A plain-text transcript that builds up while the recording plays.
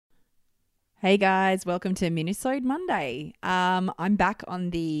Hey guys, welcome to Minisode Monday. I'm back on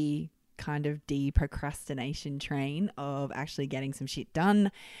the kind of de-procrastination train of actually getting some shit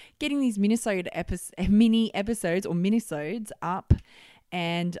done, getting these mini episodes or minisodes up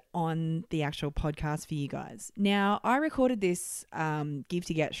and on the actual podcast for you guys. Now, I recorded this give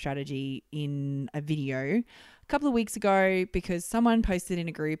to get strategy in a video a couple of weeks ago because someone posted in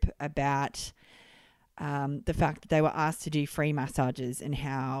a group about the fact that they were asked to do free massages and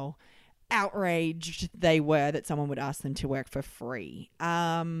how outraged they were that someone would ask them to work for free.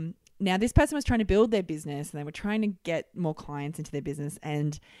 Now, this person was trying to build their business and they were trying to get more clients into their business,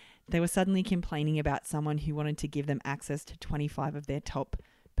 and they were suddenly complaining about someone who wanted to give them access to 25 of their top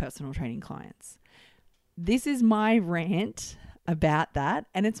personal training clients. This is my rant about that,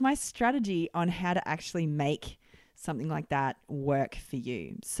 and it's my strategy on how to actually make something like that work for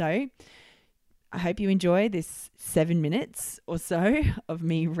you. So I hope you enjoy this 7 minutes or so of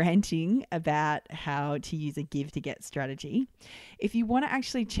me ranting about how to use a give to get strategy. If you want to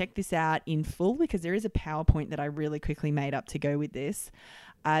actually check this out in full, because there is a PowerPoint that I really quickly made up to go with this,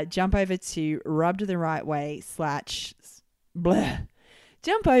 jump over to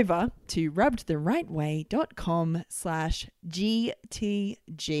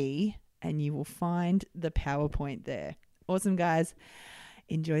rubbedtherightway.com/GTG and you will find the PowerPoint there. Awesome, guys.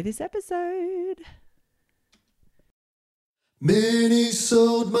 Enjoy this episode.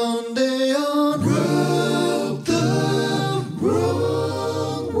 Minisode Monday on Rub the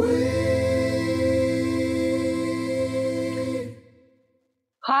Wrong Way.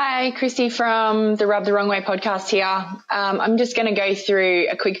 Hi, Christy from the Rub the Wrong Way podcast here. I'm just going to go through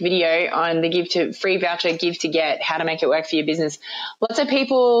a quick video on the free voucher give to get, how to make it work for your business. Lots of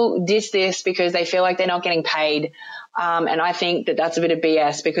people diss this because they feel like they're not getting paid. And I think that that's a bit of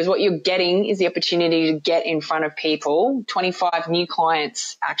BS, because what you're getting is the opportunity to get in front of people. 25 new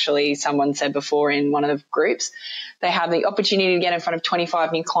clients, actually, someone said before in one of the groups. They have the opportunity to get in front of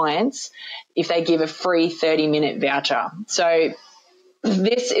 25 new clients if they give a free 30-minute voucher. So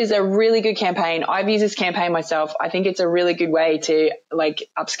this is a really good campaign. I've used this campaign myself. I think it's a really good way to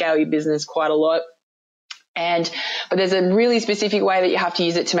upscale your business quite a lot. But there's a really specific way that you have to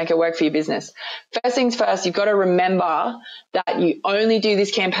use it to make it work for your business. First things first, you've got to remember that you only do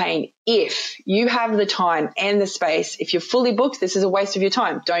this campaign if you have the time and the space. If you're fully booked, this is a waste of your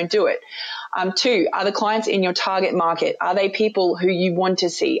time. Don't do it. Two, are the clients in your target market? Are they people who you want to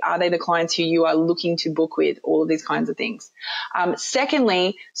see? Are they the clients who you are looking to book with? All of these kinds of things.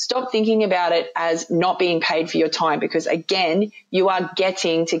 Secondly, stop thinking about it as not being paid for your time, because again, you are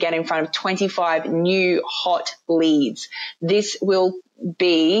getting to get in front of 25 new hot leads. This will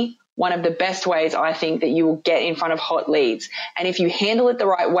be one of the best ways, I think, that you will get in front of hot leads. And if you handle it the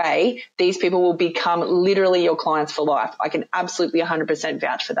right way, these people will become literally your clients for life. I can absolutely 100%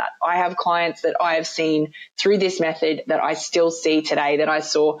 vouch for that. I have clients that I have seen through this method that I still see today that I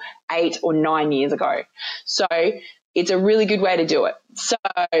saw 8 or 9 years ago. So it's a really good way to do it. So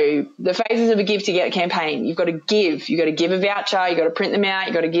the phases of a give to get campaign, you've got to give a voucher, you've got to print them out,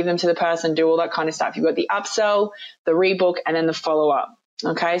 you've got to give them to the person, do all that kind of stuff. You've got the upsell, the rebook, and then the follow up.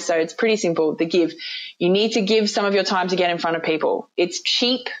 Okay, so it's pretty simple. The give, you need to give some of your time to get in front of people. It's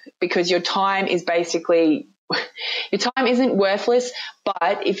cheap because your time is basically, your time isn't worthless,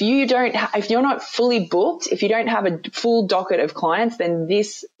 but if you're not fully booked, if you don't have a full docket of clients, then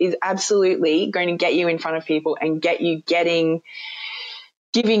this is absolutely going to get you in front of people and get you giving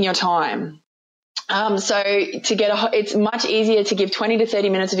your time. It's much easier to give 20 to 30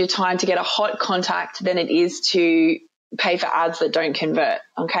 minutes of your time to get a hot contact than it is to pay for ads that don't convert.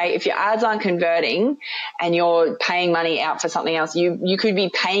 Okay. If your ads aren't converting and you're paying money out for something else, you could be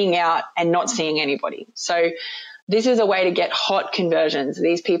paying out and not seeing anybody. So this is a way to get hot conversions.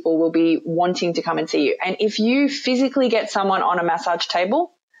 These people will be wanting to come and see you. And if you physically get someone on a massage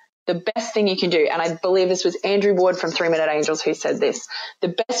table, the best thing you can do, and I believe this was Andrew Ward from 3 Minute Angels who said this,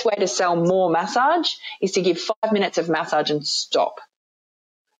 the best way to sell more massage is to give 5 minutes of massage and stop.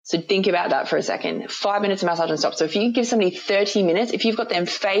 So think about that for a second. 5 minutes of massage and stop. So if you give somebody 30 minutes, if you've got them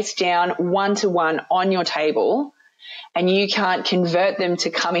face down, 1-to-1 on your table, and you can't convert them to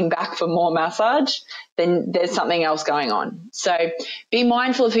coming back for more massage, then there's something else going on. So be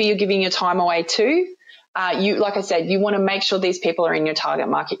mindful of who you're giving your time away to. Like I said, you want to make sure these people are in your target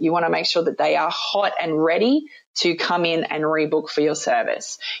market. You want to make sure that they are hot and ready to come in and rebook for your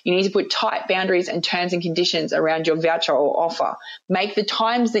service. You need to put tight boundaries and terms and conditions around your voucher or offer. Make the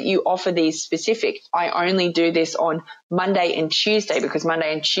times that you offer these specific. I only do this on Monday and Tuesday because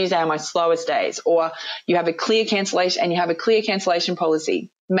Monday and Tuesday are my slowest days. Or you have a clear cancellation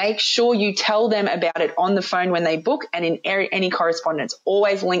policy. make sure you tell them about it on the phone when they book and in any correspondence.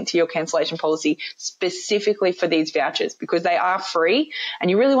 Always link to your cancellation policy specifically for these vouchers, because they are free, and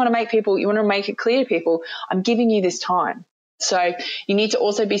you really want to make it clear to people, I'm giving you this time. So you need to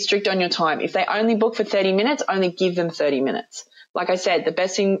also be strict on your time. If they only book for 30 minutes, only give them 30 minutes. Like I said,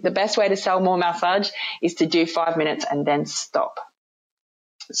 the best way to sell more massage is to do 5 minutes and then stop.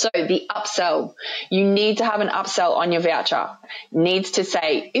 So the upsell, you need to have an upsell on your voucher. Needs to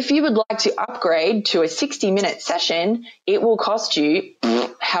say, if you would like to upgrade to a 60-minute session, it will cost you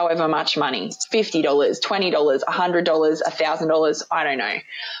however much money, $50, $20, $100, $1,000, I don't know.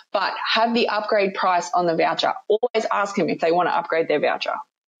 But have the upgrade price on the voucher. Always ask them if they want to upgrade their voucher.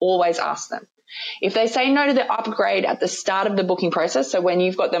 Always ask them. If they say no to the upgrade at the start of the booking process, so when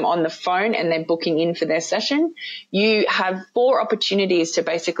you've got them on the phone and they're booking in for their session, you have 4 opportunities to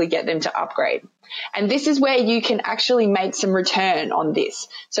basically get them to upgrade. And this is where you can actually make some return on this.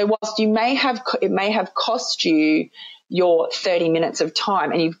 So whilst it may have cost you your 30 minutes of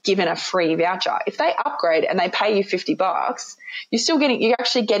time and you've given a free voucher, if they upgrade and they pay you $50, you're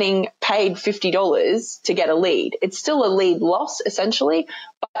actually getting paid $50 to get a lead. It's still a lead loss essentially,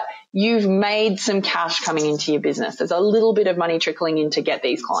 but you've made some cash coming into your business. There's a little bit of money trickling in to get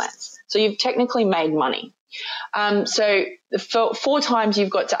these clients. So you've technically made money. So 4 times you've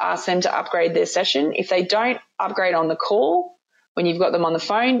got to ask them to upgrade their session. If they don't upgrade on the call, when you've got them on the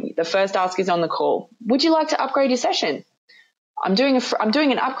phone, the first ask is on the call. Would you like to upgrade your session? I'm doing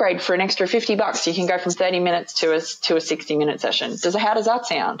an upgrade for an extra $50. You can go from 30 minutes to a 60-minute session. How does that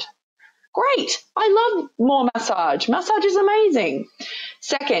sound? Great. I love more massage. Massage is amazing.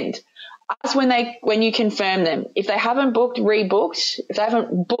 Second, ask when you confirm them. If they haven't rebooked, if they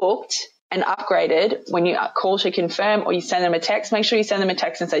haven't booked and upgraded, when you call to confirm or you send them a text, make sure you send them a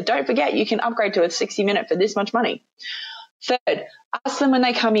text and say, don't forget, you can upgrade to a 60-minute for this much money. Third, ask them when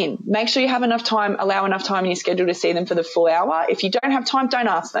they come in. Make sure you have enough time, allow enough time in your schedule to see them for the full hour. If you don't have time, don't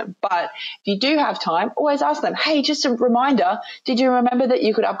ask them. But if you do have time, always ask them, hey, just a reminder, did you remember that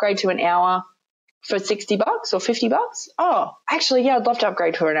you could upgrade to an hour for $60 or $50? Oh, actually, yeah, I'd love to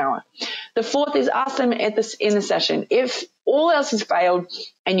upgrade to an hour. The fourth is ask them in the session. If all else has failed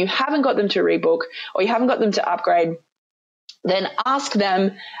and you haven't got them to rebook or you haven't got them to upgrade, then ask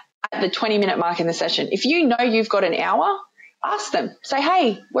them at the 20-minute mark in the session. If you know you've got an hour, ask them. Say,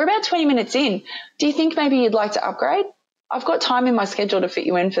 hey, we're about 20 minutes in. Do you think maybe you'd like to upgrade? I've got time in my schedule to fit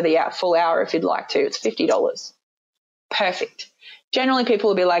you in for the full hour if you'd like to. It's $50. Perfect. Generally, people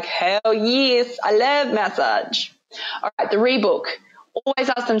will be like, hell yes, I love massage. All right, the rebook. Always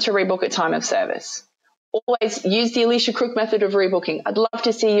ask them to rebook at time of service. Always use the Alicia Crook method of rebooking. I'd love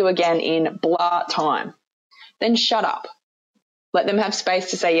to see you again in blah time. Then shut up. Let them have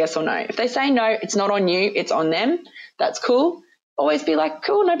space to say yes or no. If they say no, it's not on you, it's on them. That's cool. Always be like,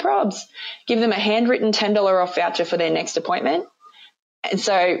 cool, no probs. Give them a handwritten $10 off voucher for their next appointment. And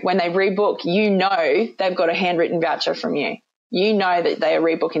so when they rebook, you know they've got a handwritten voucher from you. You know that they are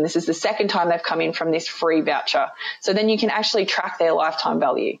rebooking. This is the second time they've come in from this free voucher. So then you can actually track their lifetime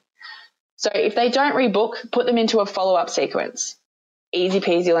value. So if they don't rebook, put them into a follow-up sequence. Easy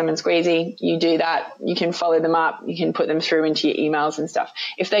peasy lemon squeezy. You do that. You can follow them up. You can put them through into your emails and stuff.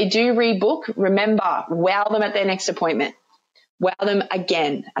 If they do rebook, remember, wow them at their next appointment. Wow them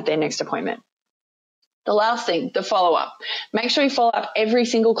again at their next appointment. The last thing, the follow-up. Make sure you follow up every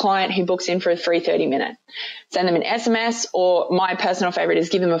single client who books in for a free 30-minute. Send them an SMS, or my personal favorite is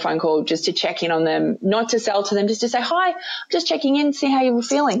give them a phone call just to check in on them, not to sell to them, just to say, hi, I'm just checking in, see how you were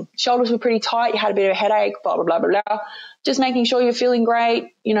feeling. Shoulders were pretty tight, you had a bit of a headache, blah, blah, blah, blah, blah. Just making sure you're feeling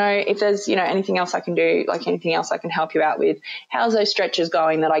great. You know, if there's, anything else I can do, like anything else I can help you out with. How's those stretches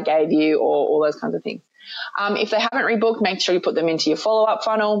going that I gave you, or all those kinds of things. If they haven't rebooked, make sure you put them into your follow-up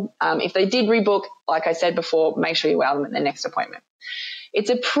funnel. If they did rebook, like I said before, make sure you wow them at their next appointment. It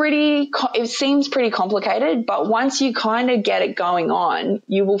seems pretty complicated, but once you kind of get it going on,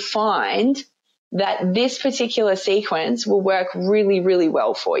 you will find that this particular sequence will work really, really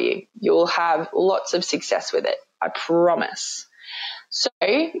well for you. You'll have lots of success with it, I promise. So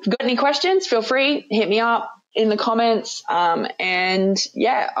if you've got any questions, feel free, hit me up in the comments, and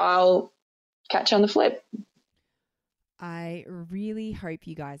yeah, I'll catch you on the flip. I really hope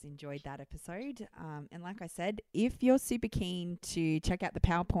you guys enjoyed that episode. And like I said, if you're super keen to check out the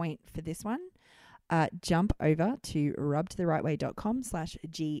PowerPoint for this one, jump over to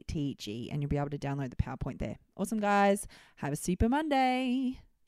rubtotherightway.com/GTG and you'll be able to download the PowerPoint there. Awesome, guys. Have a super Monday.